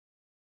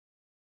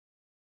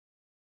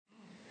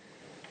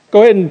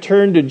Go ahead and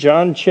turn to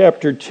John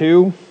chapter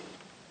 2.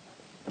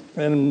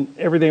 And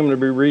everything I'm going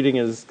to be reading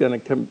is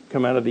going to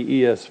come out of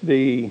the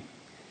ESV.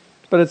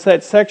 But it's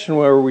that section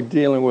where we're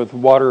dealing with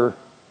water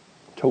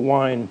to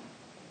wine.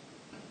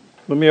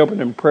 Let me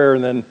open in prayer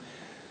and then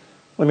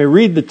let me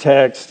read the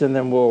text and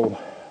then we'll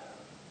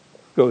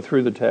go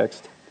through the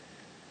text.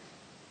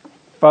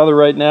 Father,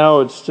 right now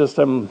it's just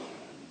I'm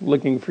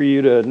looking for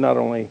you to not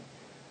only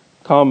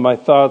calm my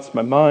thoughts,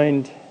 my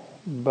mind,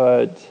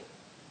 but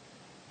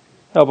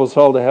help us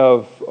all to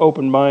have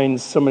open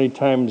minds. So many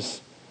times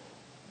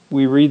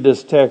we read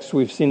this text,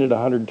 we've seen it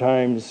 100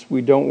 times.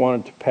 We don't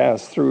want it to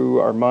pass through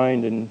our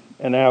mind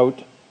and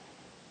out.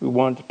 We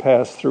want it to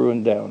pass through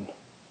and down.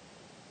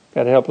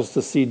 God, help us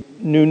to see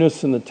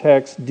newness in the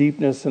text,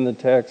 deepness in the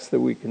text, that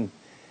we can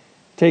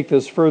take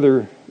this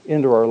further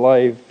into our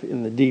life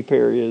in the deep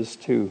areas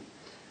to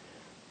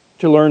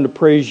learn to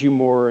praise you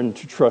more and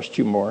to trust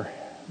you more.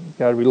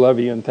 God, we love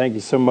you and thank you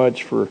so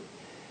much for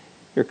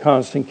your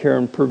constant care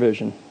and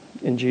provision.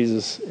 In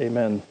Jesus,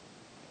 amen.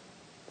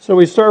 So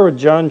we start with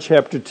John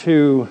chapter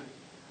 2,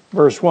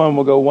 verse 1.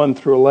 We'll go 1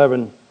 through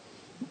 11.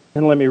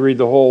 And let me read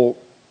the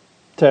whole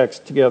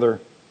text together.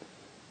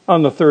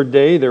 On the third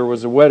day, there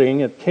was a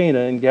wedding at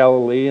Cana in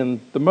Galilee, and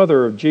the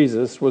mother of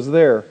Jesus was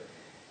there.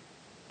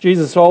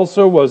 Jesus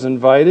also was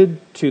invited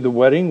to the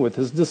wedding with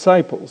his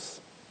disciples.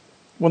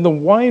 When the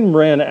wine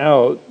ran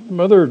out, the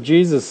mother of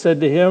Jesus said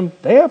to him,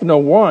 "They have no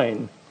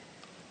wine."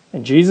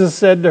 And Jesus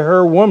said to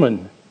her,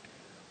 "Woman,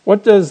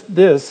 what does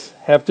this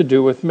have to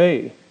do with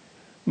me?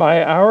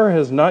 My hour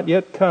has not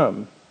yet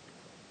come."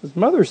 His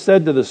mother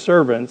said to the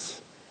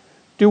servants,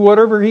 "Do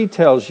whatever he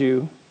tells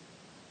you."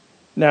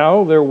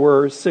 Now there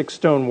were 6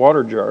 stone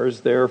water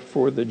jars there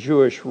for the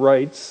Jewish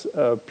rites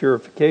of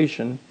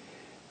purification,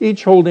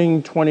 each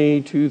holding 20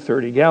 to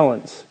 30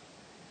 gallons.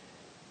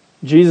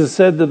 Jesus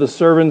said to the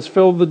servants,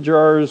 "Fill the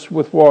jars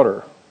with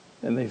water."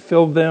 And they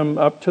filled them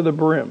up to the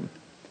brim.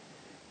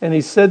 And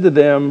he said to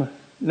them,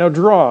 "Now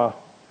draw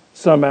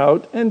some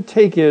out and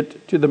take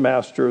it to the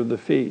master of the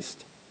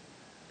feast."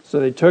 So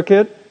they took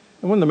it,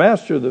 and when the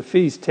master of the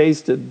feast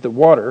tasted the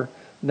water,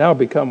 now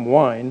become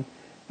wine,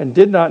 and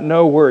did not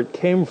know where it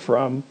came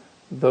from,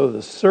 though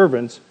the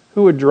servants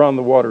who had drawn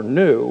the water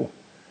knew,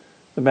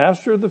 the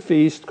master of the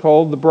feast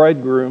called the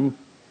bridegroom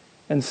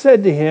and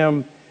said to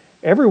him,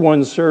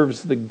 "Everyone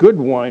serves the good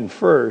wine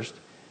first,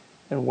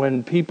 and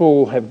when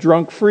people have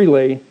drunk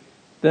freely,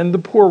 then the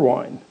poor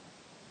wine.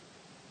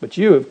 But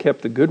you have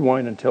kept the good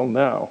wine until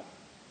now."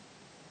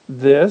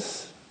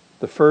 This,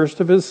 the first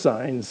of his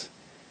signs,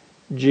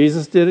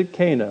 Jesus did at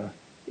Cana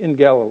in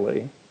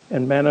Galilee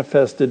and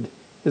manifested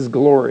his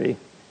glory,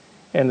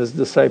 and his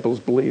disciples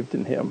believed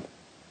in him.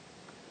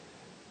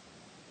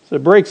 So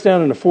it breaks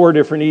down into 4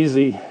 different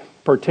easy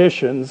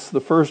partitions.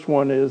 The first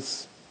one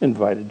is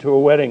invited to a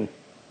wedding.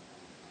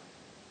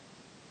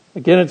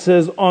 Again, it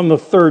says on the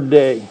third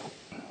day.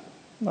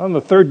 On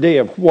the third day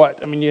of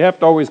what? I mean, you have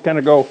to always kind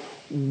of go,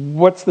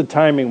 what's the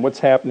timing? What's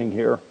happening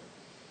here?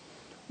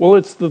 Well,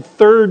 it's the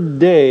third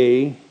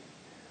day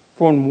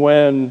from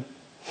when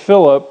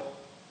Philip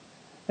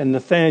and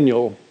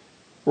Nathanael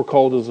were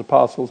called as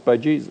apostles by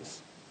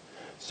Jesus.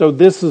 So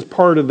this is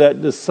part of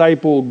that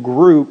disciple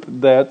group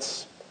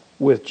that's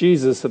with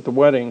Jesus at the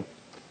wedding.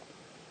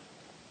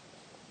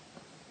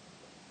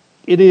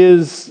 It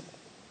is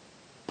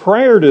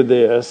prior to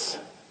this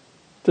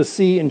to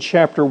see in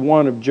chapter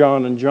 1 of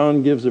John, and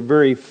John gives a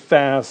very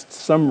fast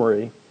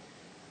summary.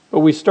 But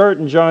we start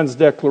in John's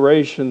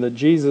declaration that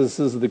Jesus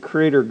is the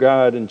Creator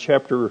God in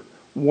chapter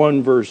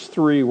 1, verse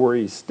 3, where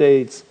he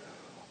states,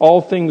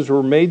 "All things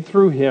were made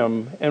through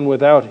him, and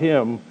without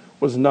him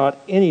was not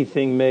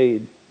anything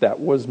made that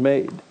was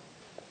made."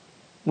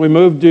 We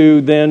move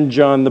to then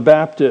John the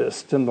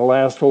Baptist, and the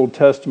last Old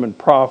Testament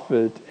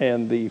prophet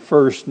and the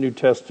first New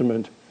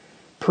Testament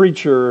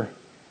preacher.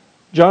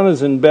 John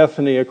is in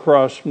Bethany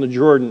across from the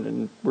Jordan,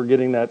 and we're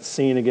getting that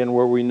scene again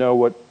where we know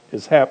what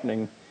is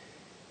happening.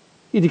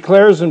 He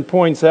declares and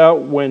points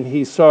out when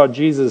he saw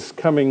Jesus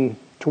coming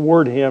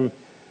toward him,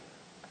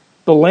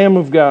 the Lamb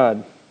of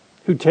God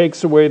who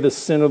takes away the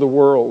sin of the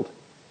world.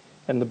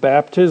 And the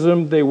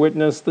baptism, they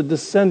witnessed the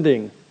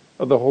descending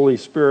of the Holy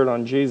Spirit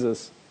on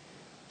Jesus.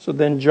 So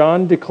then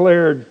John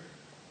declared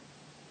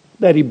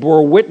that he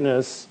bore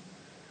witness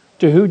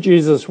to who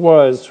Jesus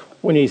was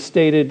when he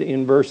stated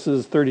in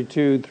verses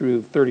 32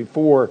 through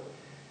 34,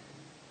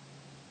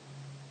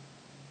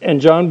 "And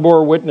John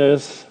bore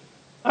witness,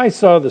 I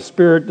saw the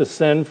Spirit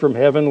descend from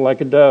heaven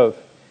like a dove,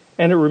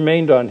 and it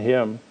remained on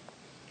him.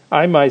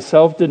 I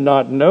myself did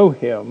not know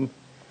him,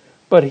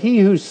 but he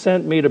who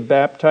sent me to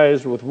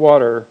baptize with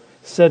water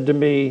said to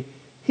me,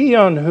 'He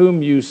on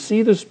whom you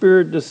see the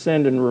Spirit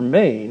descend and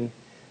remain,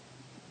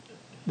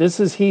 this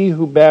is he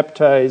who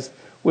baptized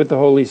with the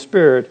Holy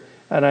Spirit,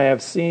 and I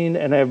have seen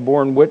and I have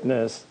borne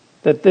witness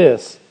that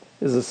this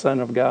is the Son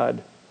of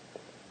God.'"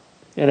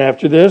 And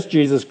after this,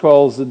 Jesus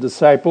calls the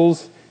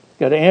disciples.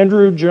 Got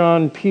Andrew,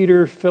 John,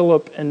 Peter,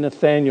 Philip, and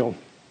Nathanael.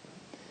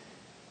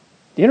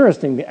 The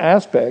interesting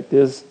aspect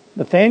is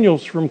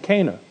Nathanael's from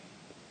Cana.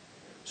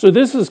 So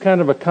this is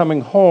kind of a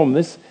coming home.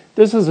 This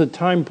This is a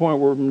time point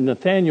where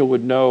Nathaniel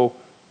would know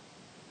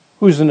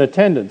who's in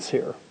attendance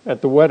here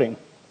at the wedding.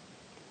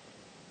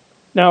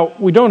 Now,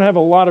 we don't have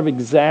a lot of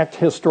exact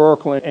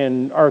historical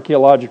and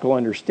archaeological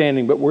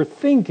understanding, but we're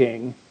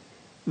thinking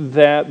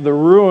that the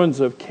ruins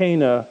of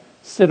Cana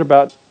sit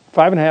about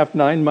 5.5,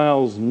 9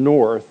 miles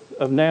north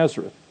of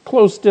Nazareth,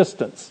 close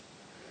distance.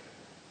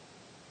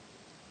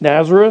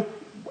 Nazareth,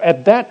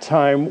 at that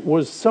time,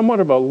 was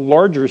somewhat of a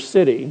larger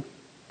city,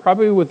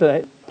 probably with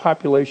a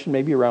population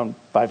maybe around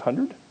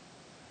 500.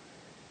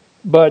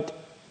 But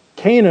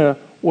Cana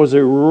was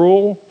a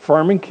rural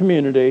farming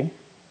community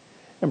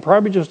and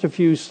probably just a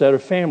few set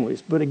of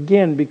families. But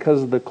again,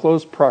 because of the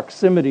close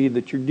proximity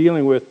that you're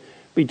dealing with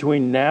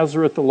between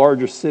Nazareth, the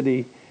larger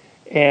city,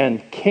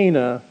 and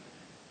Cana,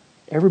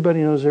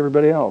 everybody knows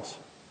everybody else.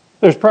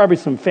 There's probably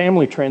some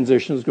family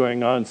transitions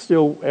going on,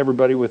 still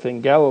everybody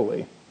within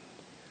Galilee.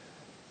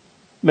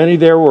 Many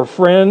there were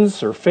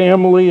friends or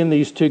family in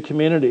these two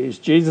communities.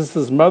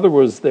 Jesus' mother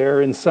was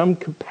there in some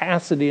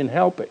capacity in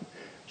helping.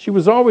 She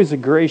was always a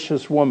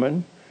gracious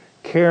woman,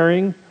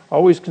 caring,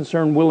 always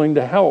concerned, willing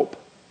to help.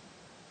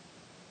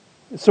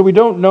 So we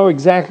don't know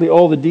exactly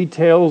all the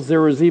details.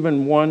 There was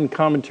even one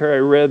commentary I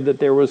read that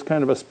there was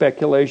kind of a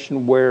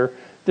speculation where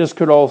this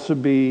could also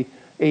be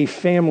a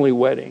family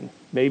wedding,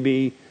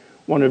 maybe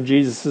one of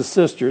Jesus'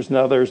 sisters.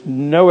 Now, there's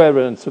no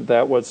evidence of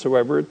that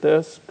whatsoever at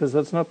this, because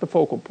that's not the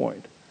focal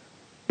point.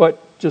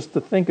 But just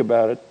to think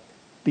about it,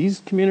 these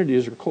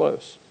communities are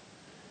close.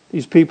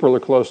 These people are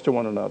close to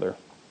one another.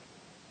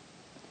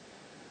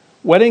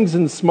 Weddings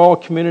in small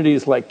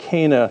communities like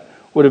Cana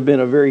would have been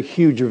a very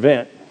huge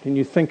event. And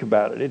you think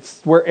about it,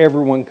 it's where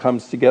everyone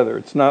comes together.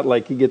 It's not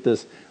like you get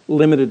this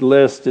limited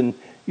list and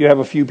you have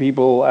a few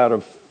people out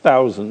of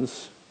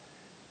thousands,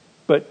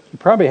 but you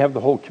probably have the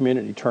whole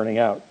community turning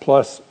out,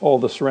 plus all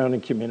the surrounding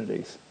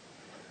communities.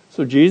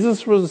 So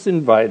Jesus was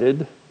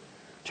invited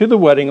to the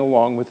wedding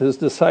along with his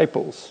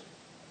disciples.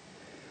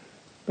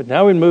 But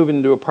now we move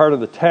into a part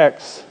of the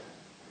text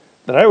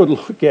that I would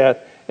look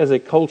at as a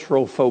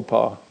cultural faux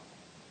pas.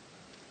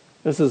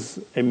 This is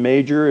a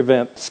major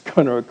event that's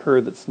going to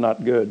occur that's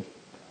not good.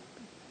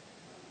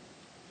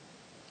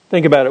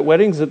 Think about it.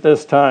 Weddings at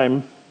this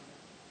time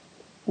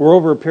were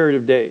over a period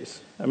of days.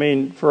 I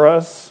mean, for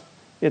us,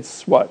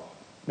 it's what?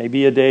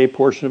 Maybe a day,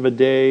 portion of a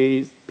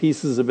day,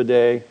 pieces of a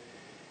day.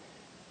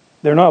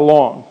 They're not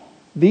long.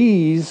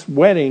 These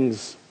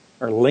weddings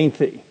are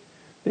lengthy.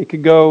 They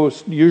could go,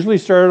 usually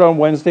started on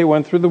Wednesday,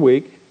 went through the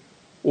week,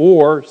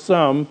 or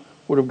some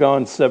would have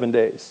gone 7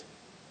 days.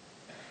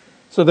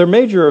 So they're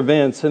major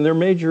events, and they're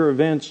major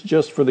events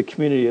just for the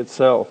community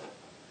itself.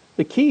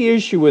 The key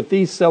issue with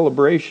these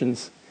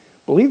celebrations,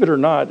 believe it or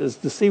not, is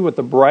to see what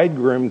the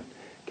bridegroom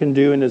can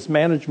do in his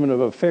management of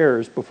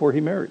affairs before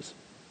he marries.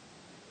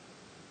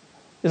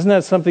 Isn't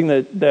that something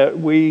that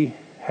we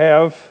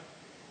have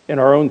in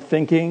our own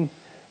thinking,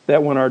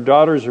 that when our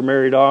daughters are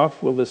married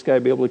off, will this guy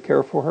be able to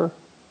care for her?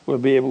 Will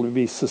he be able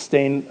to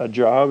sustain a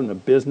job and a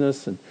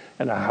business and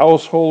a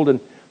household? And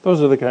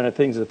those are the kind of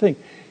things I think.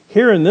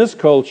 Here in this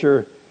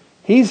culture,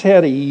 he's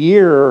had a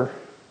year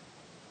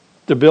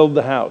to build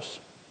the house,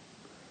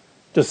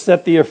 to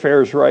set the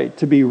affairs right,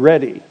 to be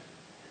ready.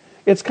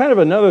 It's kind of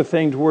another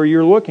thing to where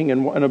you're looking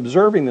and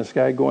observing this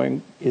guy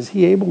going, is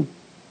he able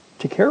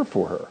to care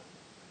for her?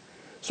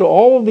 So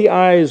all of the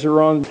eyes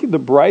are on the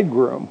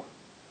bridegroom.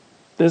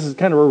 This is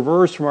kind of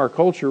reverse from our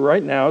culture.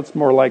 Right now, it's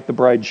more like the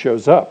bride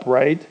shows up,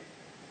 right?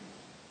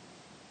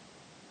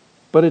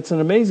 But it's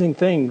an amazing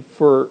thing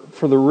for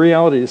the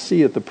reality to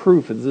see at the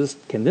proof.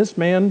 Can this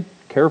man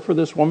care for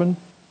this woman?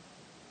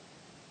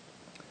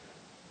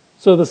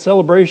 So the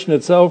celebration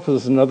itself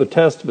is another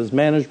test of his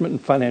management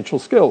and financial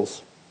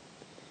skills.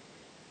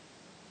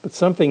 But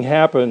something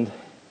happened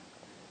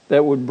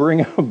that would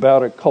bring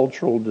about a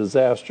cultural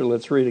disaster.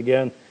 Let's read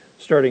again,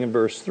 starting in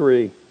verse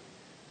 3.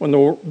 When the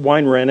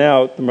wine ran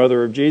out, the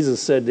mother of Jesus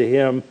said to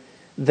him,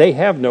 "They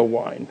have no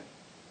wine."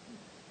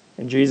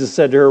 And Jesus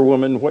said to her,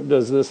 "Woman, what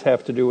does this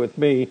have to do with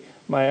me?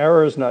 My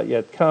hour is not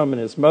yet come." And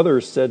his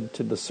mother said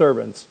to the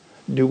servants,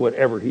 "Do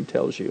whatever he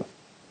tells you."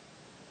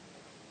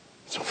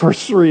 So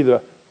verse 3,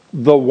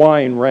 the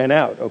wine ran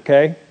out,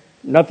 okay?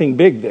 Nothing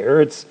big there.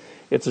 It's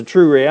a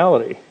true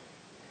reality.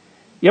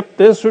 Yep,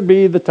 this would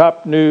be the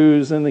top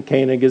news in the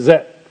Cana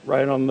Gazette,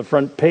 right on the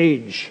front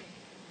page.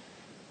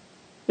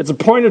 It's a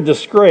point of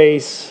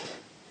disgrace,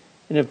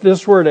 and if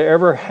this were to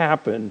ever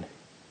happen,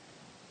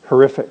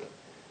 horrific.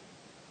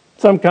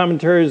 Some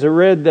commentaries I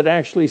read that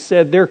actually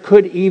said there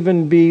could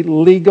even be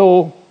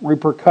legal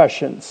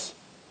repercussions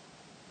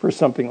for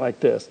something like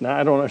this. Now,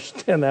 I don't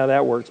understand how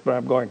that works, but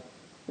I'm going,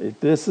 if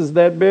this is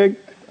that big,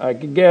 I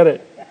could get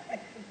it.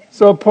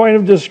 So a point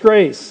of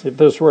disgrace if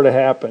this were to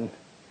happen.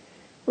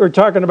 We're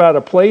talking about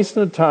a place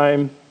and a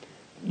time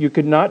you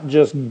could not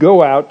just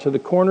go out to the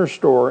corner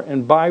store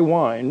and buy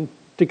wine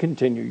to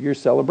continue your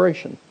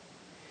celebration.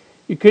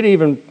 You could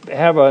even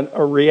have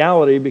a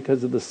reality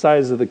because of the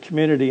size of the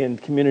community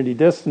and community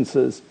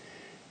distances.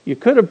 You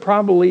could have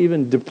probably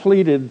even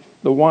depleted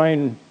the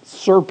wine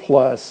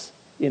surplus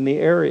in the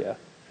area.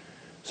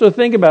 So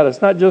think about it.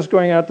 It's not just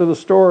going out to the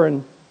store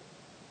and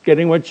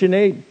getting what you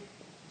need.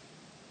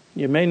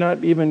 You may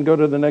not even go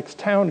to the next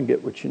town and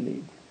get what you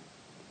need.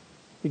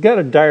 You got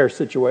a dire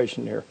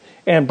situation here.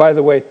 And by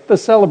the way, the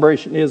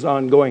celebration is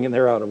ongoing and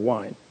they're out of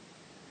wine.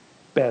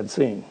 Bad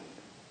scene.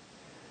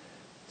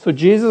 So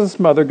Jesus'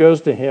 mother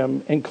goes to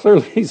him and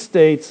clearly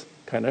states,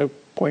 kind of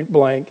point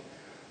blank,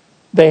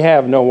 they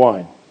have no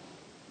wine.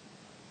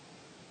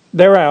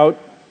 They're out,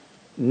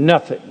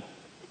 nothing.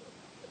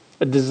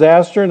 A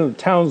disaster in the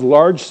town's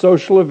large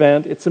social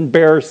event. It's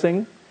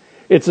embarrassing.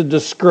 It's a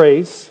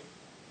disgrace.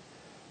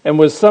 And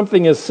with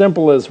something as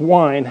simple as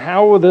wine,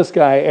 how will this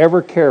guy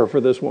ever care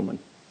for this woman?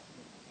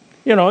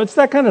 You know, it's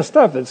that kind of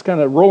stuff that's kind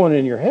of rolling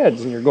in your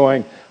heads and you're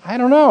going, I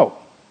don't know.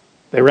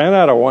 They ran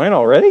out of wine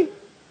already?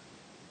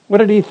 What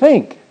did he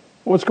think?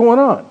 What's going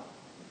on?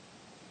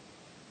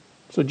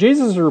 So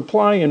Jesus'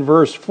 reply in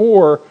verse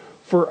 4,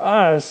 for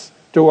us,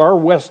 to our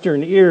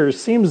Western ears,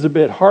 seems a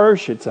bit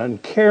harsh. It's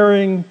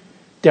uncaring,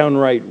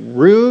 downright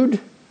rude.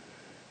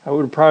 I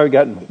would have probably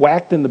gotten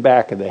whacked in the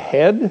back of the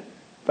head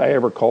if I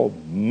ever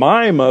called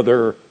my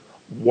mother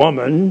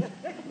woman,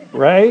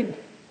 right?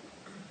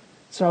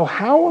 So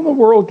how in the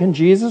world can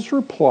Jesus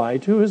reply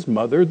to his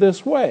mother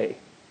this way?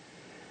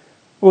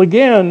 Well,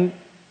 again,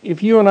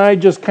 if you and I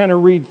just kind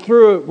of read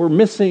through it, we're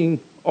missing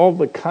all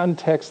the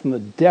context and the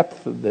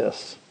depth of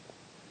this.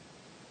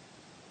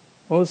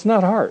 Well, it's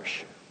not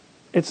harsh.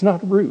 It's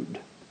not rude.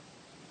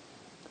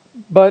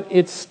 But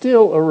it's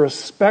still a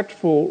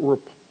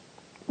respectful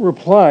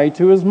reply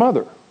to his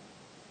mother.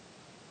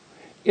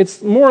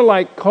 It's more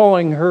like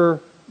calling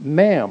her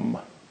ma'am.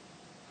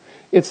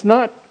 It's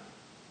not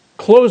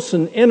close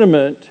and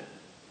intimate,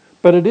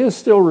 but it is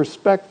still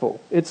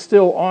respectful. It's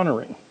still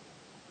honoring.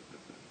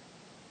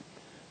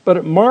 But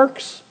it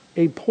marks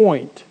a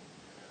point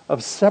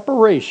of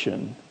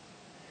separation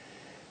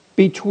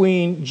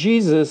between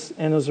Jesus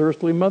and his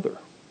earthly mother.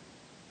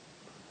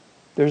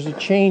 There's a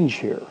change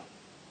here.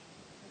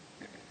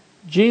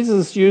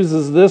 Jesus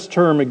uses this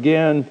term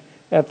again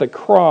at the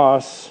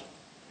cross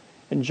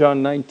in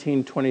John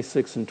 19,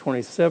 26 and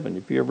 27.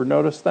 Have you ever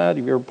noticed that?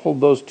 Have you ever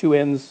pulled those two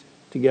ends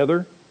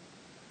together?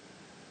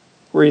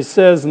 Where he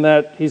says,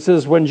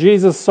 when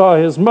Jesus saw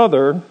his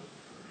mother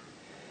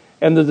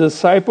and the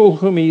disciple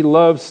whom he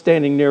loved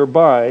standing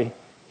nearby,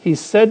 he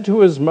said to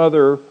his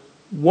mother,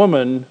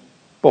 "Woman,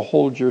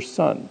 behold your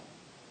son."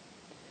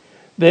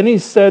 Then he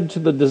said to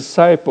the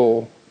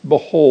disciple,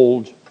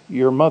 "Behold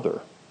your mother."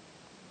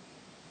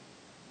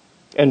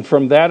 And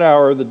from that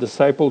hour, the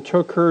disciple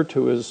took her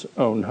to his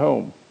own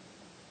home.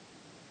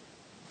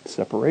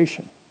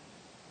 Separation.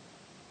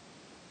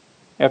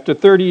 After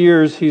 30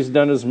 years, he's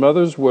done his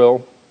mother's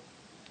will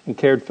and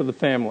cared for the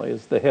family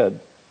as the head.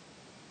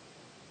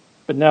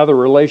 But now the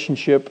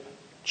relationship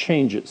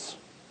changes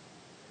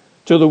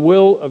to the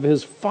will of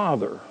his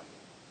Father.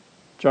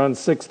 John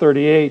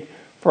 6:38,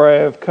 "For I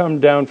have come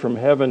down from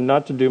heaven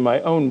not to do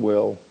my own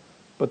will,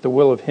 but the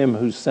will of him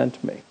who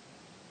sent me."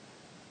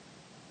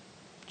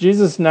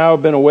 Jesus now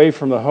been away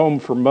from the home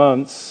for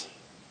months,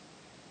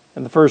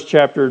 and the first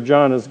chapter of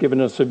John has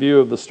given us a view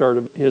of the start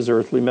of his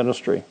earthly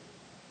ministry.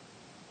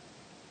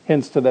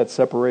 Hence to that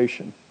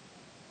separation.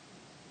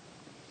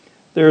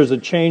 There is a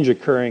change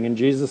occurring, and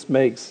Jesus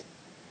makes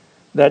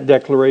that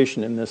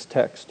declaration in this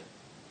text.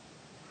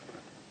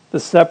 The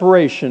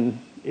separation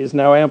is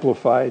now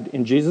amplified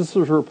in Jesus'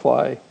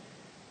 reply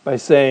by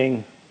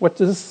saying, "What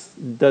does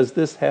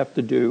this have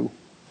to do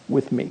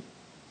with me?"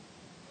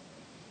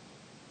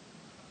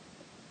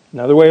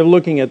 Another way of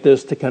looking at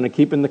this to kind of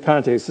keep in the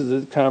context is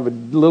it's kind of a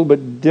little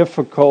bit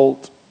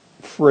difficult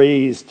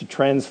phrase to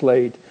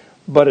translate,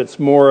 but it's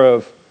more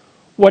of,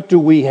 what do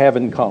we have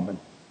in common?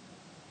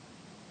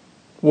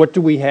 What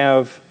do we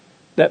have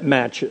that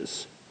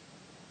matches?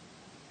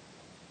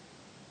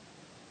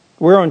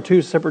 We're on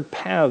two separate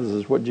paths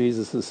is what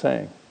Jesus is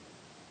saying.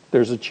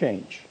 There's a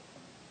change.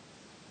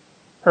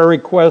 Her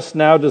request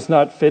now does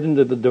not fit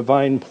into the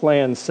divine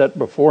plan set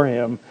before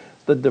him.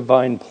 The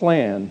divine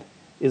plan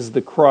is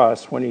the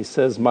cross when he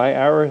says, "My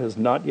hour has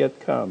not yet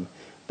come."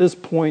 This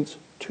points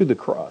to the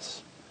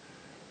cross.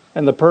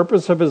 And the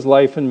purpose of his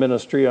life and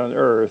ministry on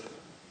earth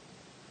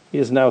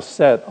is now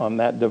set on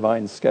that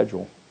divine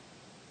schedule.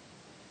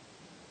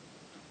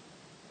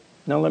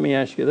 Now let me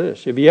ask you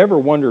this. Have you ever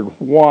wondered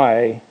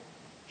why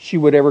she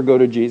would ever go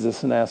to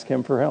Jesus and ask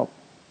him for help?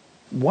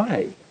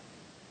 Why?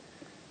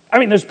 I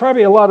mean, there's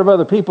probably a lot of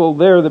other people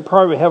there that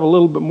probably have a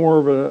little bit more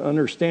of an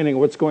understanding of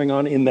what's going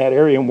on in that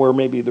area and where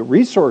maybe the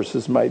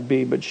resources might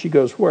be, but she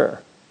goes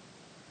where?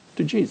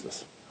 To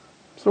Jesus.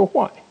 So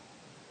why?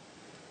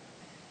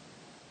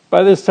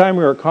 By this time,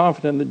 we are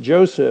confident that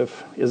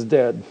Joseph is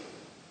dead.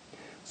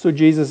 So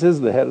Jesus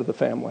is the head of the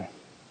family.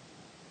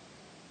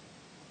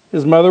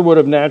 His mother would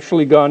have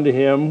naturally gone to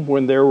him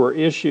when there were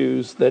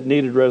issues that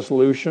needed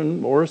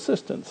resolution or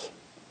assistance.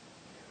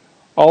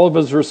 All of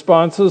his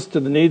responses to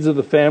the needs of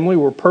the family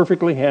were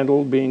perfectly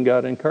handled being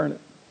God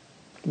incarnate.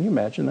 Can you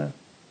imagine that?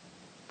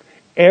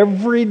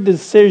 Every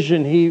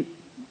decision he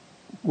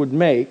would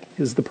make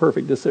is the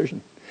perfect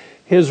decision.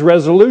 His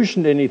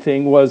resolution to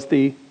anything was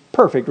the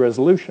perfect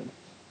resolution.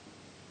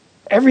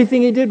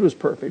 Everything he did was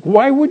perfect.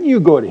 Why wouldn't you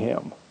go to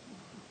him?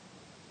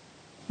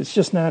 It's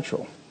just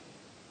natural.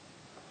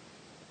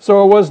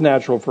 So it was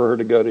natural for her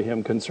to go to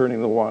him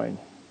concerning the wine.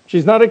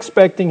 She's not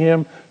expecting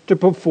him to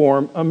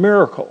perform a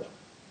miracle.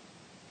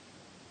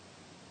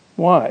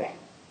 Why?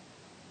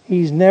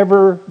 He's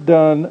never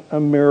done a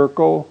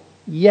miracle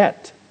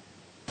yet.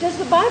 Does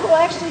the Bible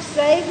actually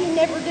say he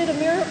never did a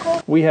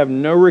miracle? We have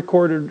no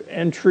recorded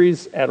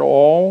entries at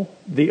all.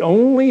 The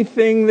only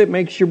thing that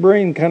makes your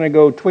brain kind of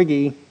go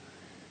twiggy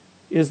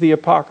is the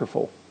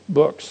apocryphal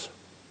books.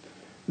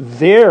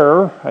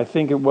 There, I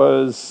think it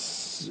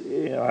was,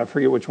 I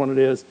forget which one it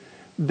is,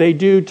 they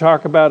do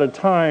talk about a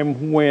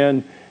time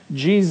when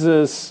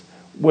Jesus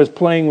was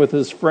playing with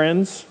his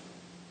friends,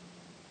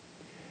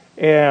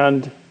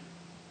 and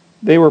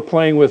they were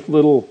playing with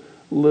little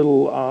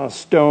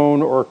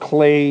stone or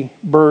clay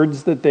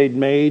birds that they'd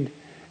made,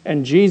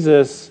 and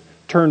Jesus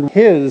turned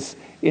his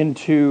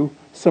into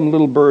some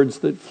little birds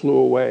that flew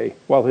away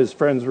while his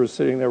friends were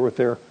sitting there with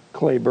their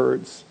clay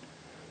birds.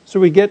 So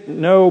we get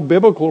no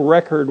biblical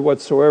record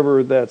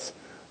whatsoever that's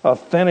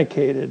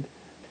authenticated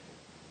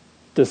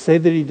to say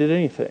that he did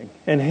anything.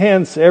 And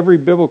hence, every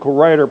biblical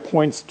writer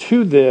points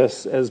to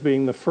this as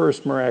being the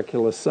first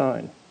miraculous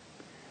sign.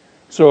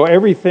 So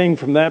everything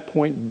from that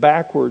point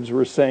backwards,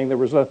 we're saying there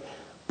was a...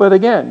 But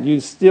again, you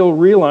still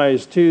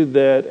realize too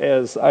that,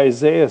 as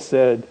Isaiah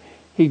said,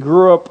 he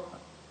grew up,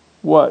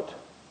 what?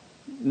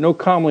 No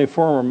comely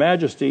form or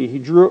majesty. He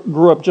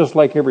grew up just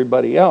like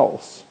everybody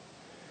else.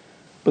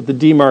 But the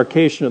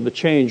demarcation of the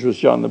change was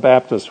John the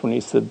Baptist when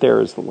he said, "There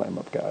is the Lamb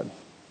of God."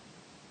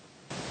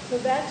 So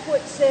that's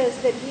what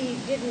says that he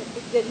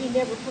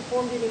never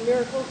performed any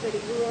miracles, that he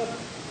grew up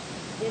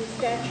in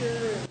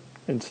stature.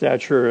 In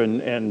stature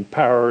and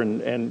power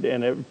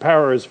and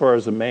power as far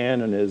as a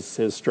man and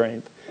his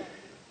strength.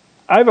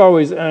 I've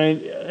always,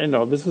 I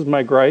know this is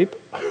my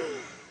gripe.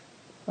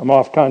 I'm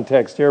off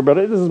context here, but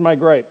this is my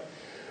gripe.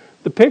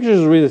 The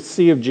pictures we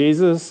see of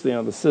Jesus,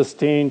 the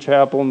Sistine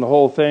Chapel and the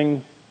whole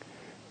thing,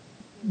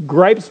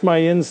 gripes my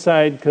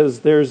inside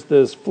because there's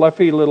this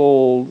fluffy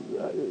little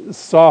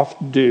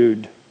soft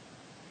dude.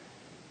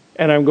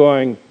 And I'm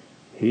going,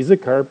 he's a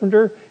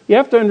carpenter? You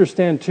have to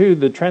understand, too,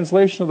 the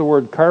translation of the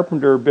word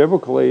carpenter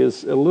biblically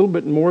is a little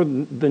bit more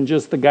than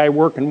just the guy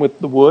working with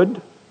the wood.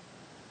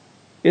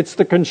 It's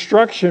the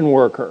construction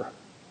worker.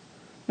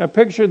 Now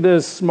picture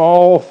this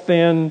small,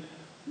 thin,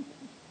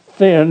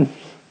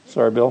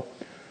 sorry, Bill,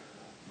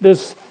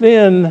 this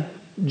thin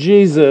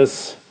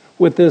Jesus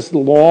with this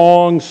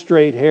long,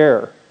 straight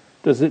hair.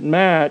 Does it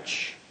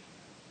match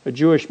a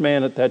Jewish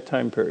man at that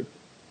time period?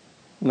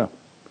 No.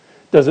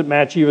 Does it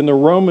match even the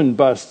Roman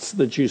busts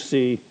that you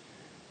see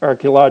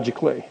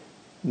archaeologically?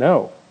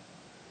 No.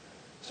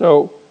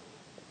 So,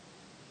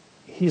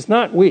 he's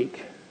not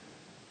weak.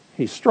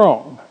 He's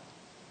strong.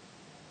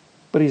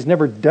 But he's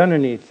never done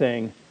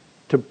anything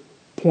to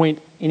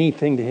point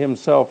anything to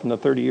himself in the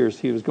 30 years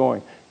he was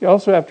going. You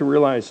also have to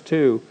realize,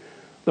 too,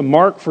 the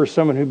mark for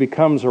someone who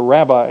becomes a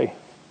rabbi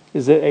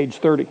is at age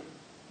 30.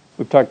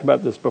 We've talked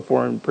about this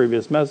before in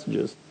previous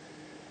messages.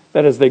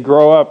 That as they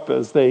grow up,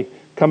 as they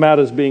come out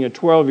as being a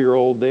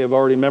 12-year-old, they have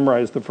already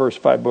memorized the first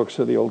 5 books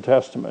of the Old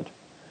Testament.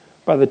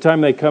 By the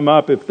time they come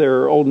up, if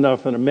they're old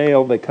enough and a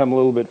male, they come a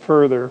little bit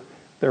further.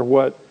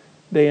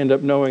 They end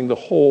up knowing the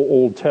whole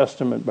Old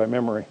Testament by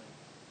memory.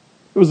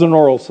 It was an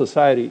oral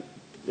society.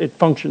 It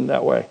functioned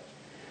that way.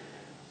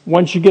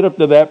 Once you get up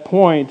to that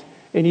point,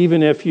 and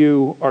even if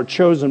you are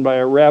chosen by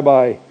a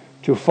rabbi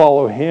to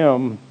follow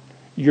him,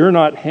 you're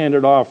not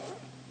handed off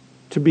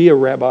to be a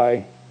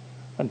rabbi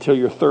until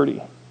you're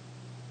 30.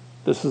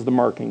 This is the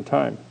marking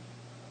time.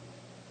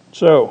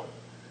 So,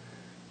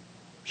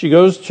 she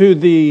goes to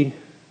the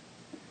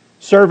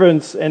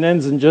servants and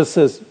ends and just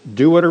says,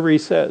 do whatever he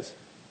says.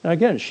 Now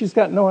again, she's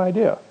got no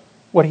idea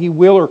what he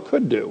will or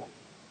could do.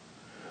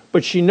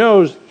 But she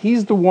knows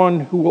he's the one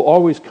who will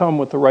always come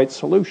with the right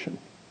solution.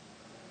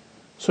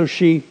 So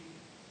she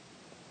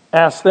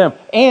asks them.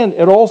 And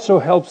it also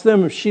helps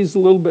them if she's a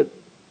little bit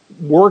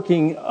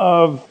working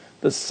of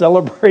the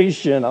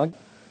celebration.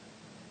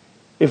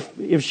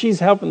 If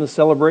she's helping the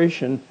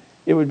celebration,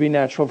 it would be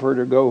natural for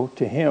her to go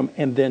to him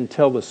and then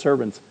tell the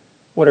servants,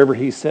 whatever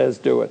he says,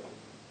 do it.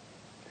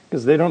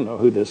 Because they don't know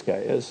who this guy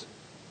is.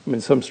 I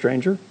mean, some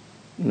stranger?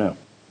 No.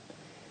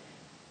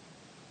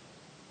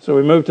 So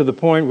we move to the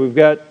point we've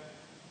got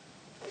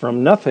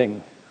from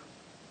nothing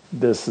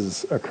this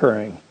is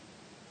occurring.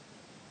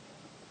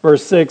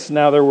 Verse 6,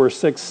 now there were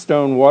 6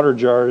 stone water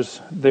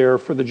jars there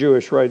for the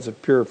Jewish rites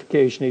of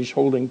purification, each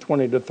holding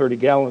 20 to 30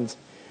 gallons.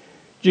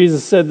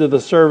 Jesus said to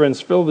the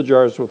servants, fill the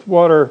jars with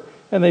water,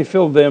 and they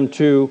filled them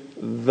to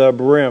the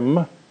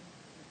brim.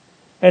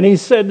 And he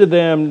said to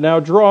them, now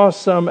draw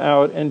some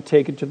out and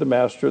take it to the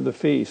master of the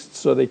feast.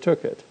 So they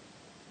took it.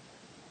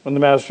 When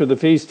the master of the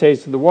feast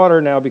tasted the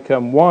water, now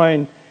become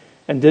wine,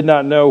 and did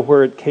not know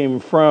where it came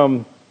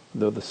from,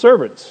 though the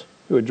servants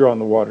who had drawn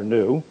the water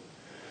knew,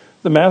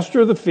 the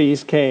master of the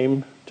feast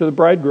came to the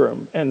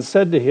bridegroom and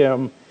said to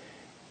him,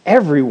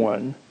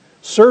 everyone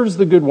serves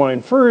the good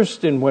wine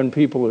first, and when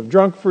people have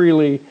drunk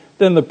freely,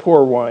 then the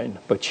poor wine.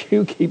 But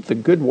you keep the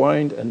good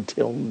wine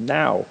until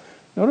now.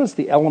 Notice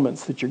the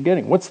elements that you're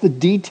getting. What's the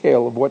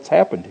detail of what's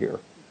happened here?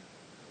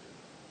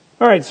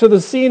 All right, so the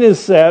scene is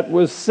set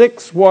with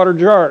 6 water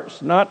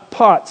jars, not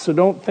pots. So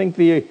don't think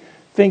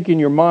in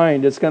your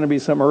mind it's going to be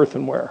some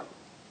earthenware.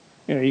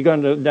 You know, you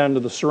go down to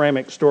the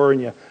ceramic store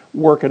and you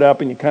work it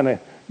up and you kind of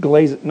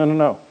glaze it.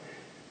 No.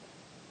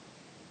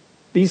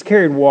 These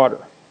carried water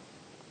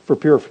for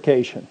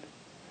purification.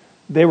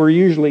 They were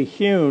usually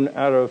hewn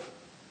out of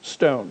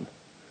stone.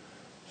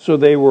 So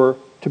they were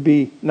to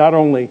be not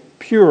only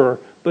pure,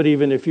 but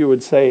even if you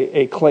would say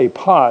a clay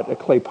pot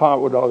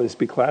would always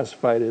be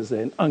classified as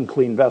an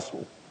unclean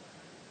vessel.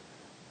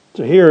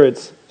 So here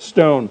it's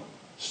stone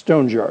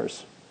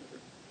jars.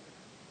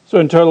 So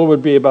in total it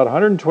would be about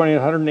 120 to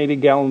 180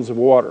 gallons of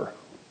water.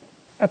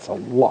 That's a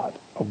lot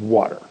of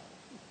water.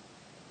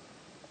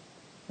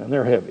 And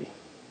they're heavy.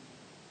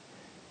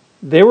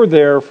 They were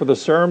there for the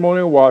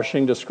ceremonial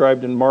washing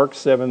described in Mark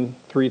 7,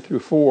 3 through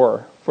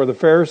 4. For the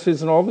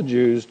Pharisees and all the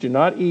Jews do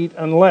not eat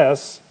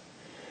unless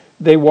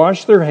they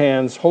wash their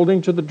hands,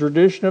 holding to the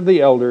tradition of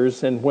the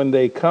elders, and when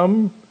they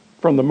come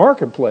from the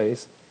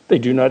marketplace, they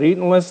do not eat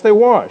unless they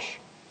wash.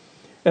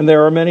 And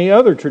there are many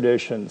other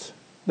traditions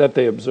that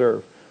they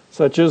observe,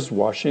 such as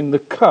washing the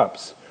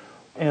cups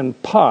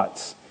and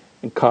pots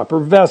and copper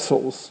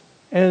vessels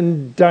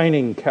and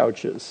dining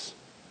couches.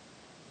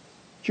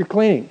 It's your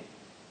cleaning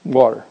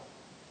water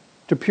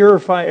to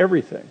purify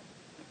everything.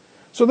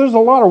 So there's a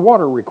lot of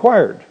water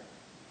required.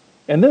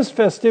 And this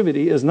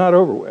festivity is not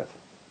over with.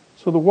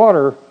 So the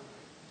water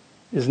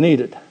is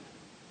needed.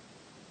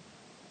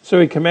 So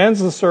he commands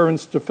the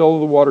servants to fill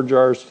the water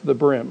jars to the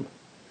brim.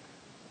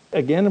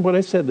 Again, what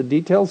I said, the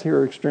details here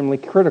are extremely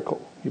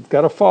critical. You've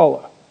got to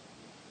follow.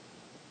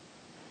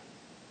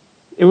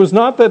 It was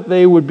not that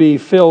they would be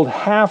filled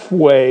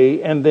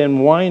halfway and then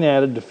wine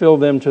added to fill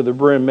them to the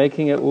brim,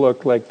 making it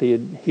look like he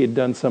had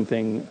done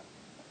something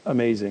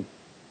amazing.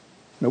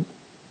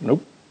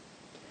 Nope.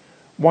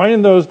 Wine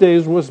in those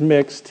days was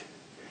mixed,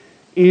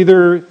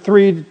 either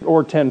 3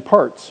 or 10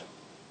 parts.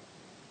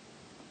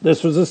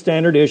 This was a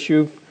standard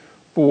issue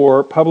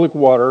for public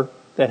water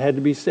that had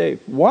to be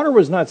safe. Water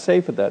was not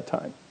safe at that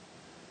time.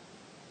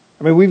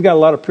 I mean, we've got a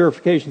lot of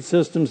purification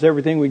systems,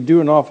 everything. We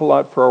do an awful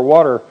lot for our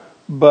water,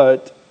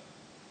 but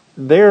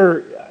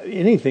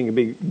anything could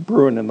be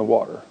brewing in the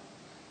water.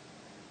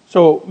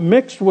 So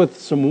mixed with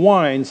some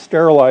wine,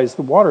 sterilized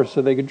the water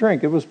so they could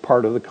drink. It was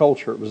part of the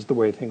culture. It was the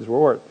way things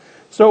were.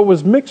 So it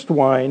was mixed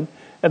wine,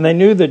 and they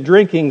knew that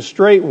drinking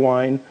straight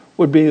wine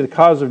would be the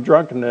cause of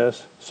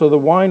drunkenness, so the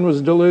wine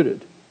was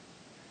diluted.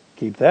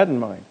 Keep that in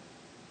mind.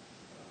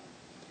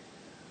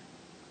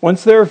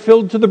 Once they're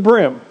filled to the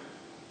brim,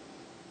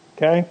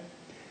 okay,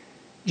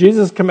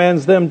 Jesus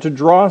commands them to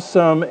draw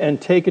some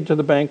and take it to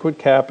the banquet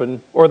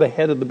captain or the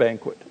head of the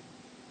banquet.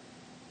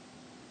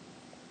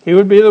 He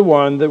would be the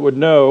one that would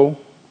know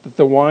that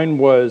the wine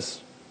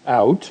was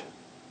out,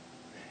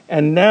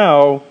 and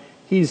now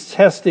he's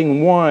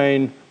testing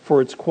wine for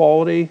its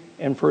quality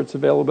and for its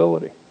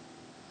availability.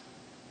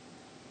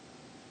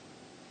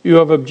 You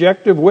have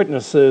objective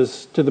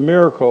witnesses to the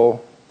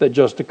miracle that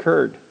just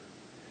occurred.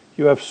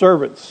 You have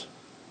servants.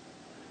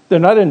 They're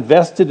not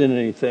invested in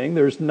anything.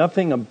 There's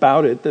nothing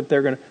about it that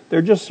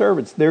they're just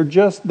servants. They're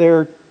just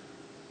there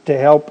to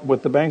help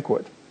with the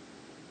banquet.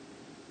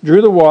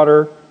 Drew the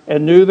water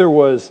and knew there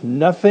was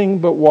nothing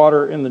but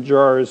water in the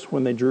jars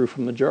when they drew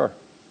from the jar.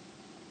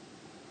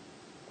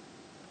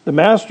 The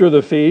master of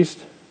the feast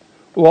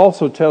will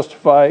also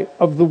testify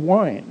of the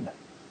wine.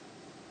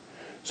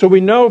 So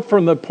we know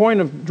from the point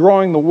of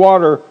drawing the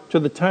water to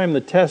the time of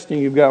the testing,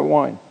 you've got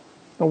wine.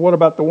 Now what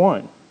about the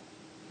wine?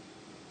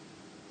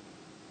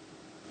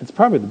 It's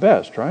probably the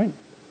best, right?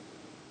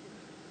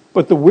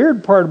 But the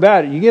weird part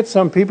about it, you get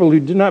some people who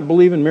do not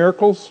believe in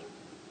miracles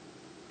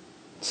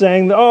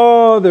saying, there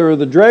are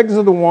the dregs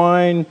of the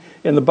wine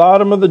in the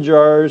bottom of the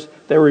jars.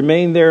 They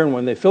remained there, and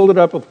when they filled it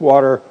up with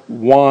water,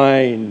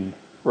 wine,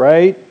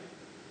 right?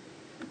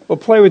 Well,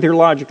 play with your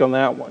logic on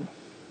that one.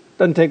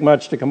 Doesn't take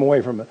much to come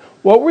away from it.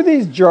 What were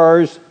these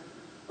jars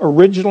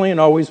originally and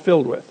always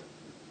filled with?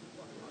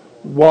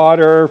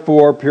 Water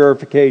for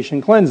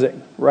purification,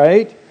 cleansing,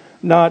 right?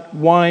 Not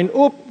wine,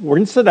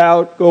 rinse it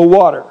out, go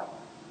water.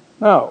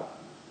 No.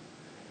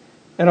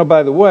 And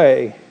by the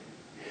way,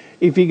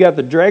 if you got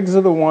the dregs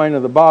of the wine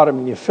at the bottom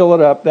and you fill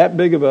it up that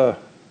big of a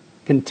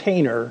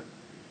container,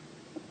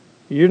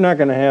 you're not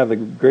going to have the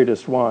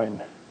greatest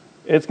wine.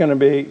 It's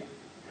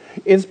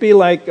be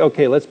like,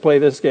 okay, let's play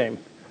this game.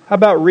 How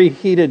about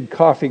reheated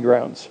coffee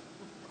grounds?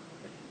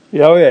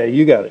 Oh yeah,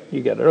 you got it.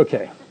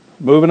 Okay.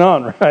 Moving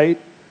on, right?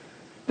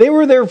 They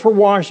were there for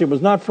wash. It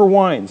was not for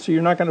wine. So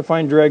you're not going to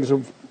find dregs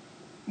of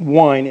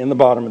wine in the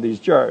bottom of these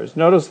jars.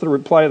 Notice the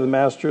reply of the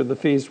master of the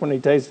feast when he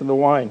tasted the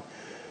wine.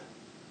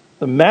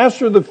 The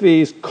master of the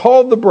feast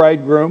called the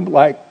bridegroom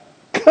like,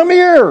 come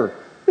here.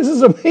 This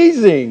is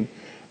amazing.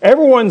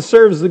 Everyone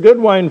serves the good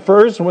wine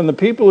first, and when the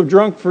people have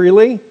drunk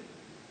freely,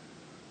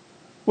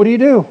 what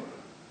do?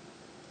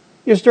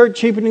 You start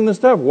cheapening the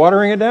stuff,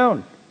 watering it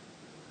down.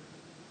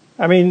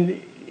 I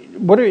mean,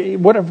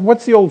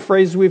 what's the old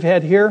phrase we've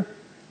had here?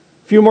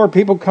 A few more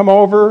people come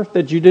over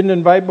that you didn't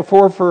invite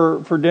before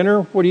for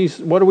dinner. What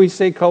do we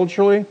say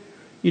culturally?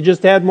 You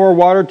just add more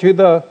water to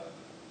the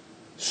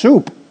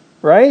soup,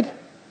 right?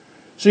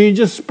 So you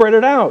just spread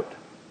it out.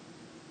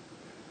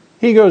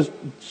 He goes,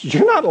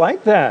 you're not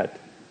like that.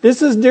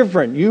 This is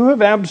different. You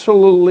have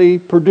absolutely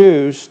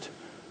produced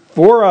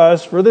for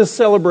us, for this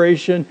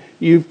celebration,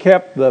 you've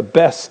kept the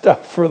best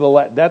stuff for the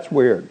last. That's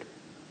weird.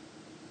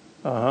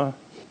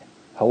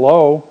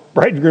 Hello?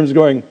 Bridegroom's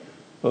going,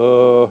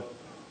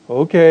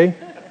 okay.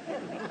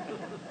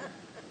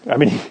 I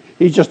mean,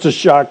 he's just as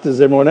shocked as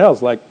everyone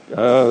else. Like,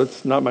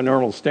 it's not my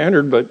normal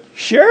standard, but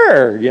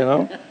sure,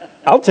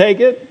 I'll take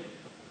it.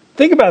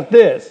 Think about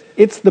this.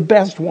 It's the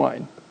best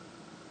wine.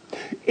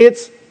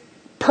 It's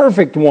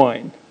perfect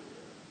wine.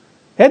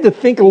 I had to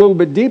think a little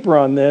bit deeper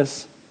on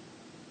this.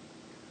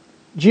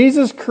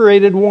 Jesus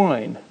created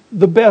wine,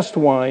 the best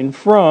wine,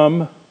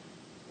 from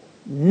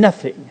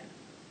nothing.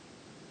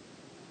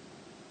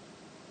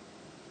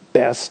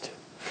 Best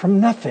from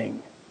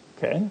nothing.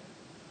 Okay?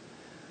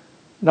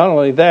 Not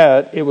only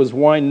that, it was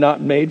wine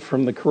not made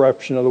from the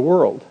corruption of the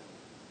world.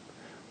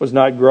 It was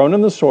not grown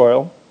in the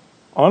soil,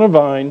 on a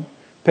vine,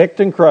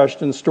 picked and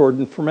crushed and stored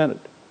and fermented.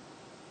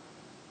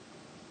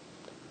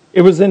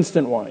 It was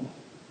instant wine.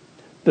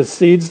 The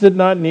seeds did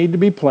not need to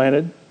be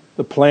planted.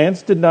 The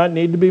plants did not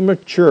need to be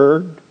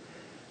matured.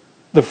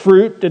 The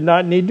fruit did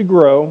not need to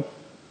grow.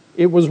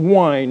 It was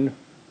wine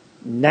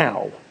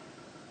now.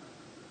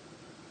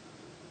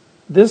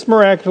 This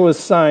miraculous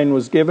sign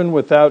was given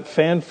without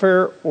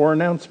fanfare or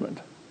announcement.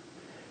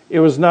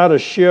 It was not a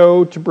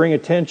show to bring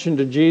attention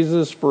to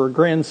Jesus for a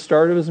grand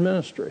start of his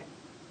ministry.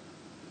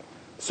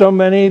 So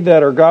many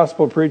that are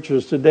gospel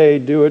preachers today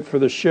do it for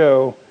the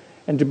show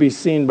and to be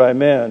seen by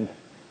men.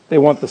 They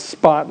want the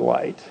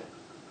spotlight.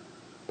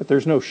 But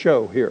there's no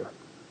show here.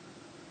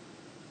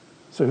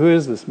 So who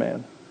is this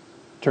man?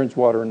 Turns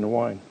water into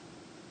wine.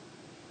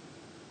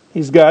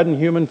 He's God in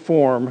human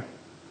form,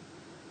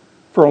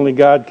 for only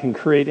God can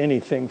create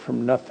anything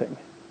from nothing.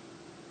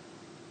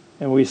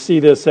 And we see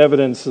this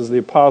evidence as the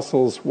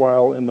apostles,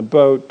 while in the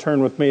boat,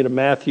 turn with me to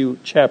Matthew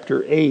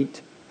chapter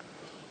 8.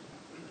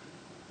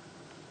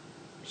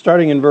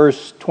 Starting in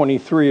verse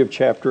 23 of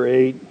chapter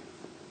 8.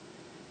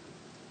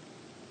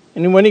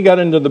 And when he got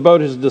into the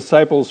boat, his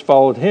disciples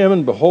followed him,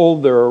 and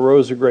behold, there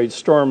arose a great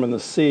storm in the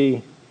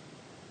sea,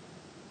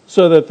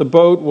 so that the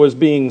boat was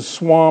being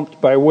swamped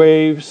by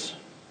waves,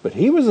 but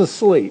he was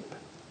asleep.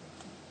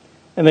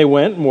 And they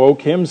went and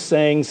woke him,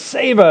 saying,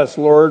 "Save us,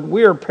 Lord,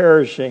 we are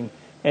perishing."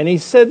 And he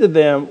said to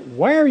them,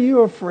 "Why are you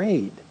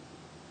afraid?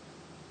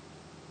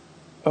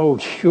 Oh,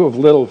 you of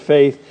little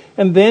faith."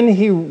 And then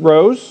he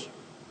rose,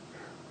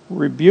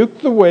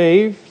 rebuked the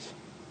waves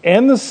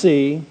and the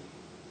sea,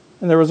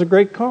 and there was a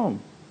great calm.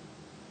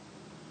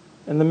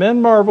 And the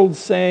men marveled,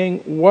 saying,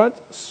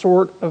 "What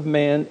sort of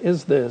man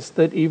is this,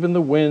 that even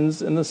the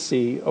winds and the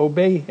sea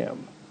obey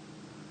him?"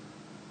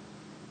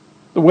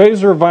 The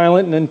waves are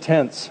violent and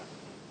intense,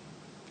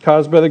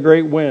 caused by the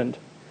great wind.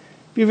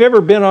 If you've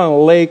ever been on a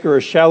lake or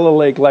a shallow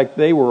lake like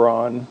they were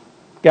on,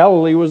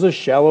 Galilee was a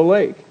shallow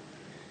lake.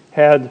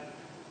 Had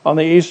on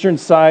the eastern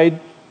side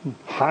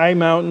high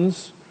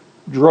mountains,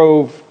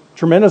 drove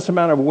tremendous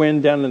amount of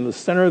wind down in the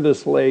center of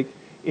this lake.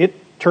 It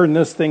turned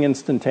this thing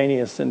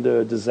instantaneous into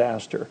a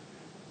disaster.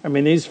 I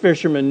mean, these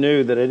fishermen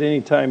knew that at any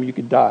time you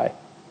could die.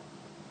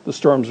 The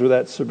storms were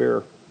that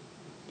severe.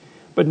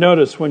 But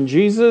notice, when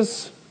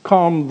Jesus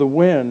calmed the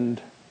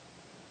wind,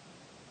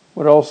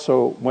 what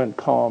also went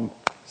calm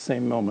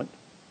same moment?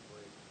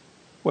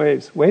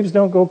 Waves. Waves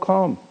don't go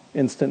calm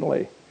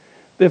instantly.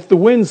 If the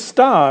wind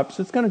stops,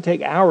 it's going to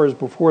take hours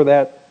before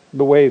the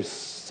waves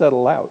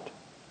settle out.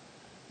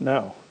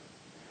 No.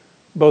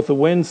 Both the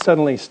wind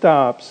suddenly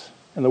stops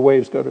and the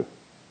waves go to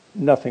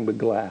nothing but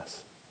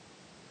glass.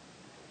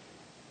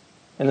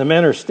 And the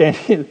men are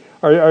standing,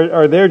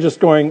 are there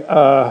just going,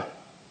 the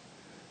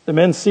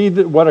men see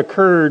what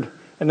occurred,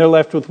 and they're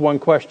left with one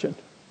question.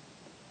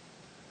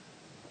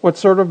 What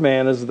sort of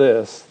man is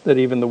this, that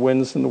even the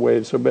winds and the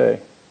waves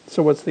obey?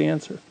 So what's the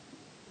answer?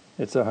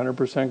 It's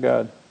 100%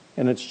 God.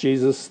 And it's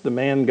Jesus, the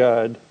man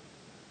God,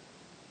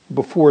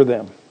 before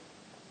them.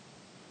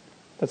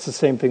 That's the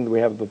same thing that we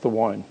have with the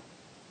wine.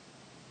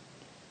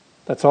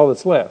 That's all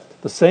that's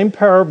left. The same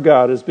power of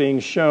God is being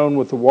shown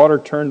with the water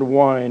turned to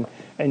wine.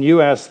 And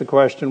you ask the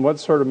question, what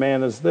sort of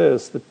man is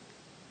this? The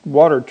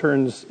water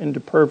turns into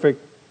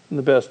perfect and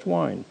the best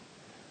wine.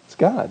 It's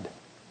God.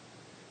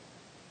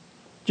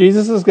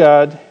 Jesus is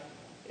God,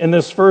 and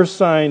this first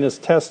sign is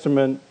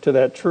testament to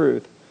that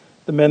truth.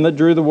 The men that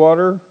drew the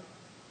water,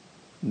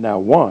 now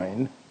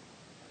wine,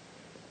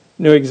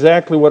 knew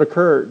exactly what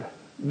occurred.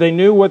 They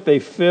knew what they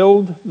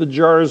filled the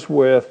jars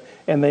with,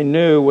 and they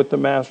knew what the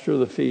master of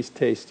the feast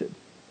tasted.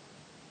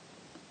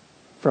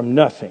 From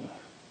nothing.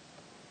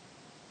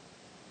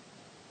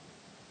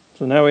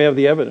 So now we have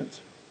the evidence.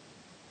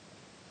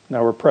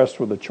 Now we're pressed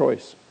with a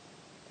choice.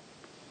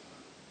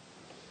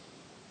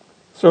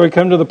 So we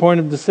come to the point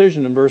of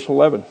decision in verse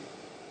 11.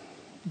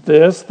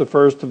 This, the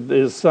first of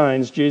his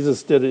signs,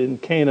 Jesus did in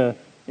Cana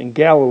in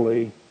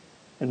Galilee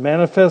and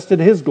manifested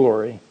his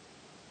glory,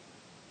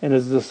 and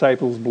his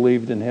disciples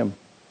believed in him.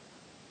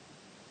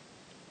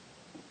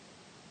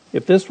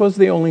 If this was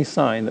the only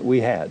sign that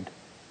we had,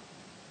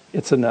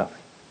 it's enough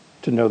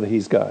to know that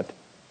he's God.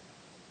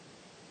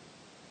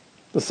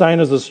 The sign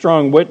is a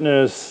strong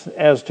witness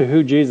as to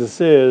who Jesus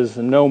is,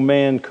 and no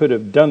man could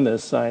have done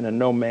this sign, and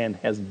no man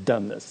has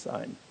done this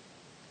sign.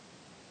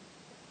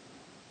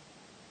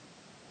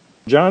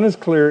 John is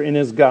clear in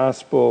his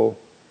gospel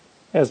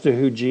as to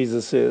who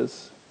Jesus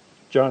is.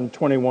 John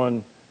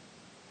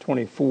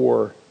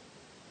 21:24.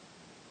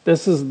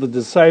 This is the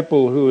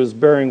disciple who is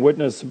bearing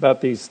witness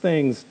about these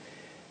things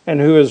and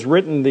who has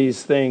written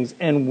these things,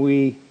 and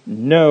we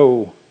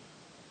know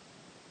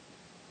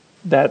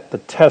that the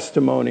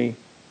testimony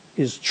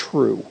is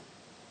true.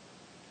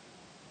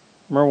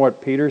 Remember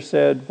what Peter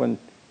said when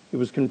he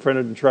was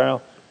confronted in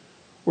trial?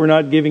 We're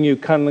not giving you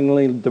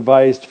cunningly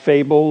devised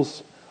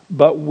fables,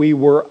 but we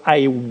were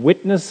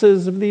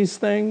eyewitnesses of these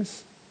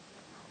things.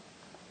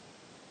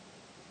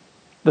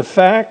 The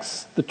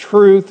facts, the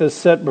truth is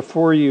set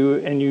before you,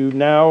 and you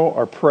now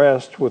are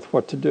pressed with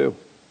what to do.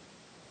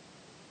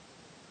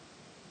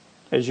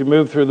 As you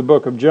move through the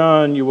book of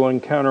John, you will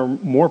encounter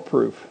more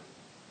proof.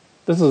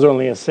 This is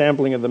only a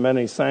sampling of the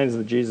many signs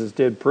that Jesus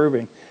did,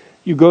 proving.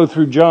 You go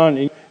through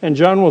John, and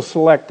John will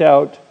select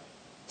out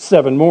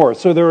 7 more.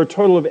 So there are a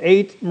total of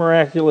 8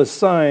 miraculous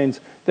signs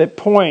that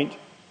point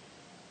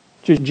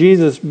to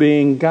Jesus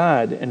being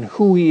God and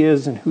who he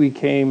is and who he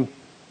came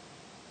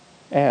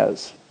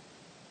as.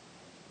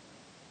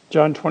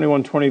 John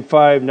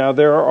 21:25, now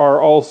there are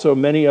also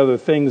many other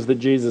things that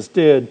Jesus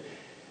did,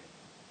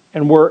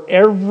 and were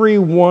every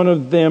one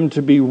of them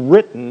to be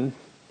written,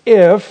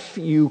 if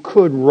you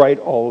could write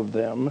all of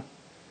them,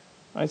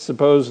 I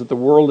suppose that the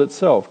world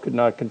itself could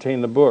not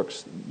contain the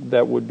books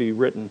that would be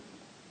written.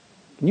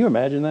 Can you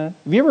imagine that?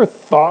 Have you ever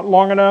thought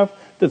long enough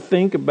to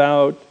think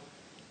about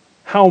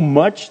how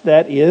much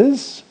that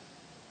is?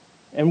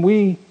 And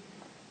we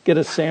get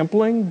a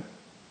sampling.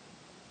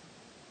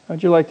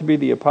 How'd you like to be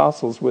the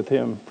apostles with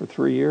him for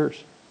 3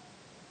 years?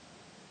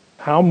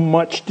 How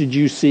much did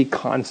you see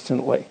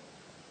constantly?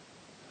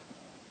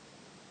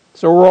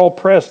 So we're all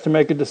pressed to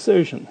make a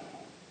decision.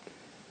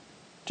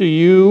 To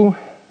you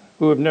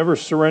who have never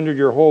surrendered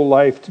your whole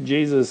life to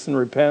Jesus in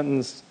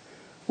repentance,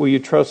 will you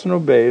trust and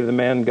obey the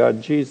man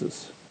God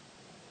Jesus?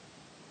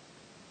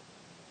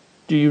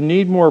 Do you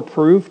need more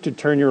proof to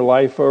turn your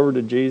life over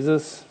to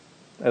Jesus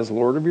as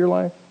Lord of your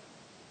life?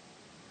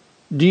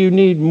 Do you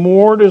need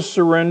more to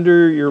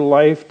surrender your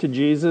life to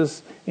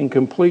Jesus in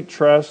complete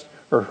trust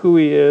for who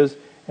he is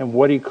and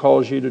what he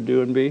calls you to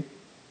do and be?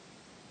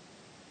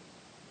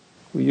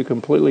 Will you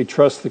completely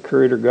trust the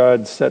Creator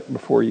God set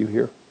before you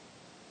here?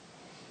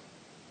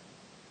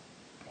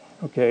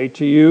 Okay,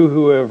 to you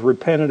who have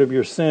repented of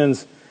your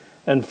sins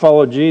and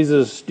followed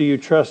Jesus, do you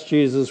trust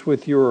Jesus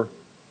with your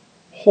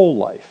whole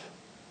life?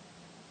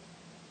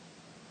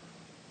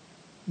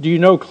 Do you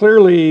know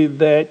clearly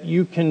that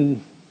you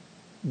can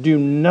do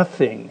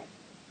nothing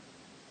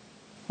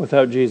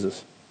without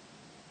Jesus?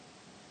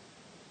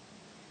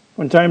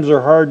 When times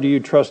are hard, do you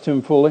trust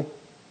him fully?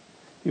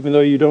 Even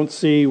though you don't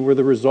see where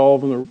the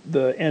resolve and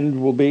the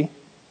end will be?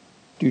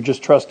 Do you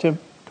just trust him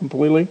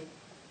completely?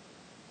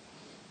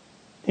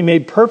 He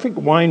made perfect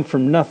wine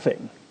from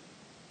nothing.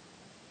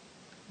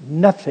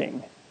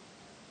 Nothing.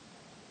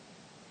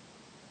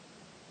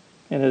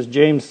 And as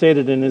James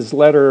stated in his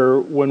letter,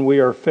 when we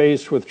are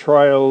faced with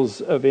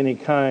trials of any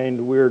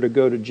kind, we are to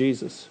go to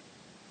Jesus.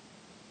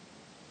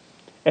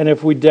 And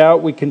if we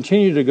doubt, we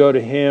continue to go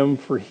to him,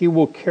 for he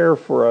will care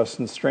for us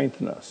and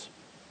strengthen us.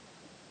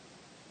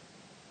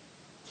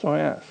 So I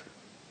ask,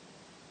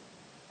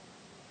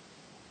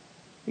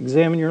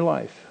 examine your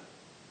life.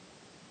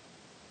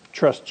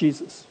 Trust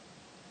Jesus.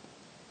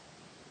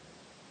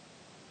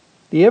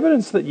 The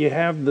evidence that you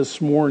have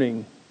this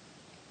morning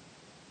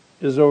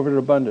is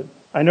overabundant.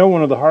 I know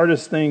one of the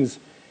hardest things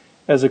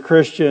as a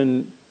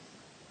Christian,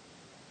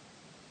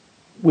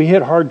 we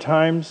hit hard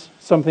times,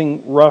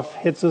 something rough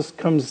hits us,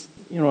 comes,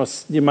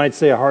 you might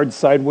say a hard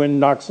side wind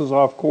knocks us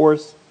off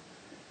course.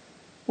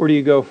 Where do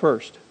you go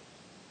first?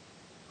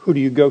 Who do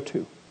you go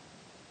to?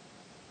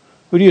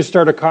 Who do you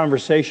start a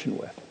conversation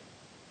with?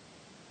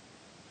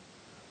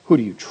 Who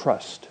do you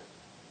trust?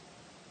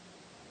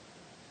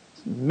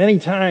 Many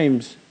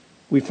times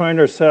we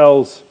find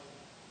ourselves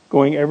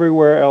going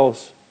everywhere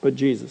else but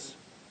Jesus.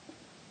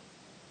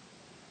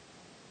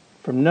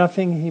 From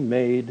nothing he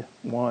made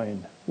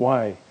wine.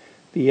 Why?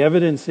 The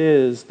evidence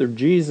is that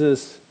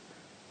Jesus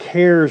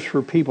cares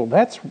for people.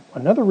 That's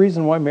another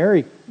reason why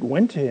Mary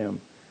went to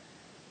him.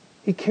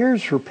 He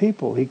cares for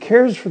people. He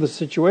cares for the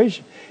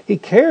situation. He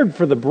cared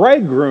for the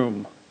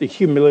bridegroom, the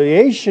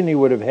humiliation he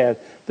would have had,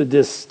 the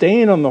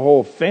disdain on the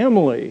whole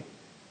family.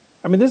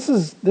 I mean, this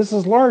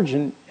is large,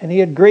 and he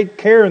had great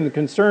care and the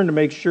concern to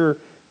make sure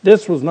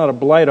this was not a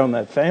blight on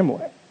that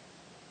family.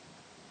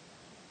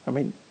 I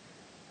mean,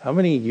 how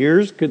many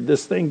years could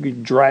this thing be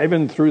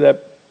driving through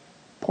that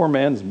poor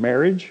man's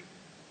marriage.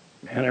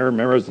 Man, I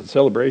remember as a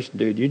celebration,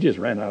 dude, you just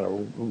ran out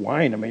of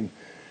wine. I mean,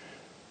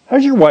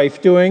 how's your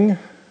wife doing?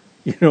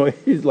 You know,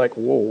 he's like,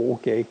 whoa,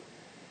 okay.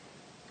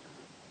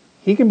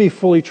 He can be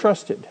fully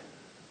trusted.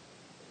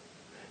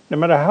 No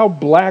matter how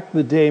black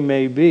the day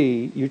may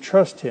be, you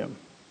trust him.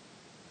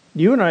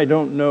 You and I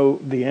don't know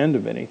the end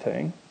of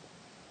anything.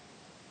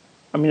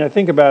 I mean, I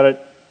think about it.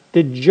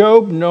 Did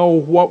Job know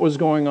what was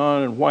going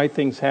on and why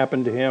things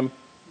happened to him?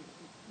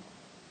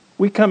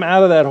 We come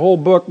out of that whole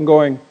book and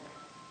going,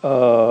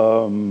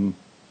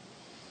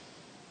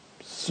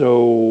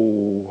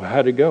 so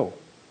how'd it go?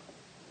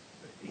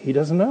 He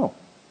doesn't know.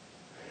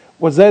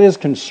 Was that his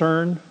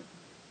concern?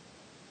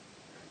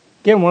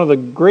 Again, one of the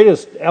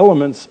greatest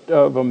elements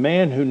of a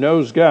man who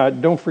knows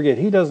God, don't forget,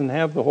 he doesn't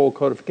have the whole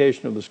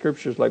codification of the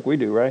scriptures like we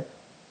do, right?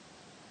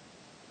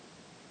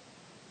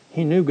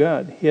 He knew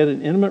God. He had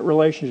an intimate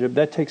relationship.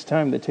 That takes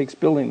time. That takes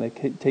building.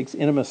 That takes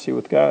intimacy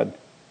with God.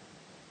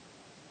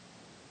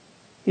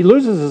 He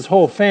loses his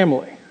whole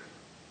family.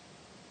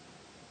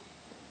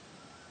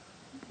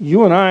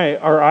 You and I,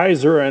 our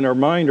eyes are and our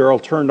mind are all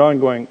turned on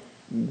going,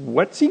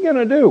 what's he going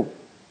to do?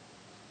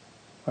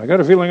 I got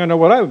a feeling I know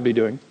what I would be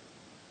doing.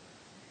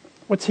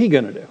 What's he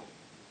going to do?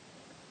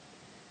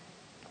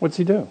 What's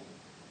he do?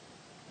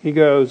 He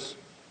goes,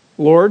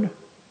 Lord,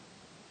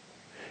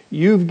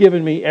 you've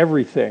given me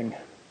everything.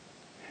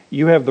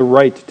 You have the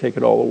right to take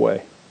it all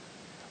away.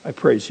 I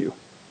praise you.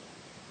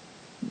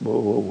 Whoa,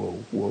 whoa, whoa,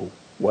 whoa.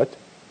 What?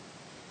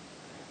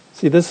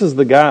 See, this is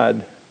the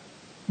God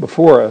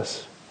before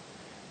us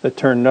that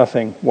turned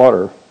nothing,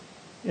 water,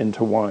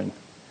 into wine.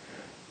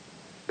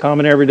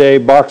 Common everyday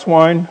box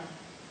wine?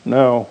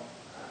 No.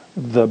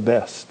 The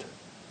best.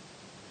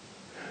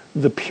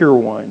 The pure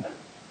wine.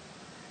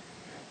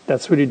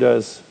 That's what he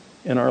does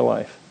in our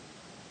life.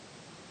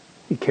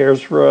 He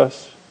cares for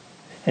us,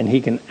 and he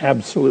can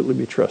absolutely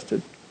be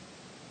trusted.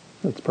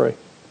 Let's pray.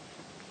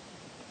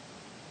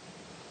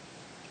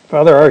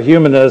 Father, our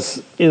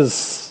humanness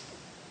is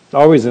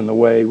always in the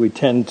way. We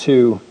tend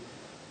to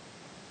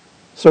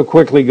so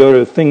quickly go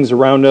to things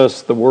around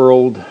us, the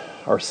world,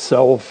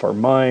 ourself, our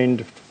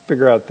mind,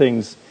 figure out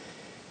things.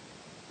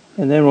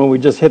 And then when we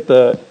just hit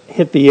the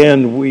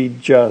end, we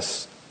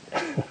just,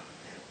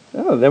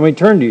 then we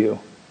turn to you.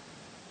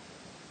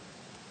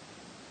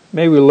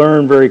 May we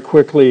learn very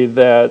quickly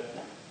that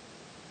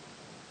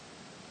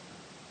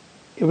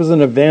it was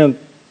an event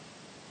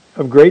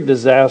of great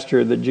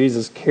disaster that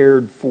Jesus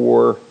cared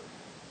for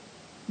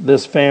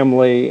this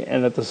family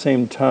and at the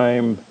same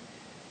time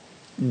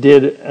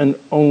did an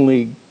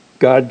only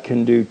God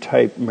can do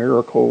type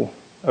miracle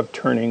of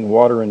turning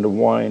water into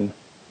wine.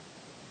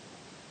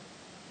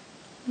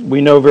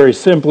 We know very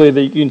simply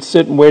that you can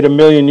sit and wait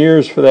 1,000,000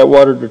 years for that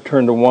water to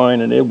turn to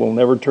wine, and it will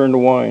never turn to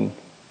wine.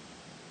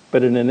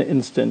 But in an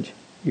instant,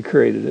 you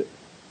created it.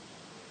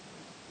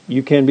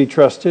 You can be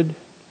trusted,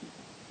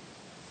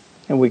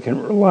 and we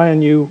can rely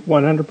on you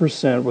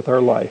 100% with our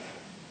life.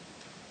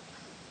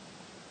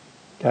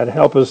 God,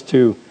 help us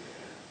to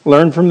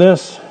learn from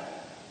this,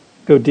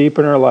 go deep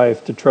in our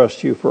life to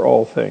trust you for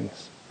all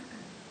things.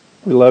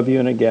 We love you,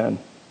 and again,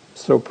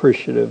 so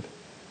appreciative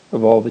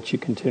of all that you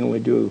continually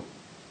do.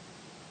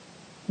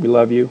 We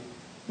love you.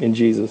 In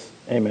Jesus,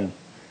 amen.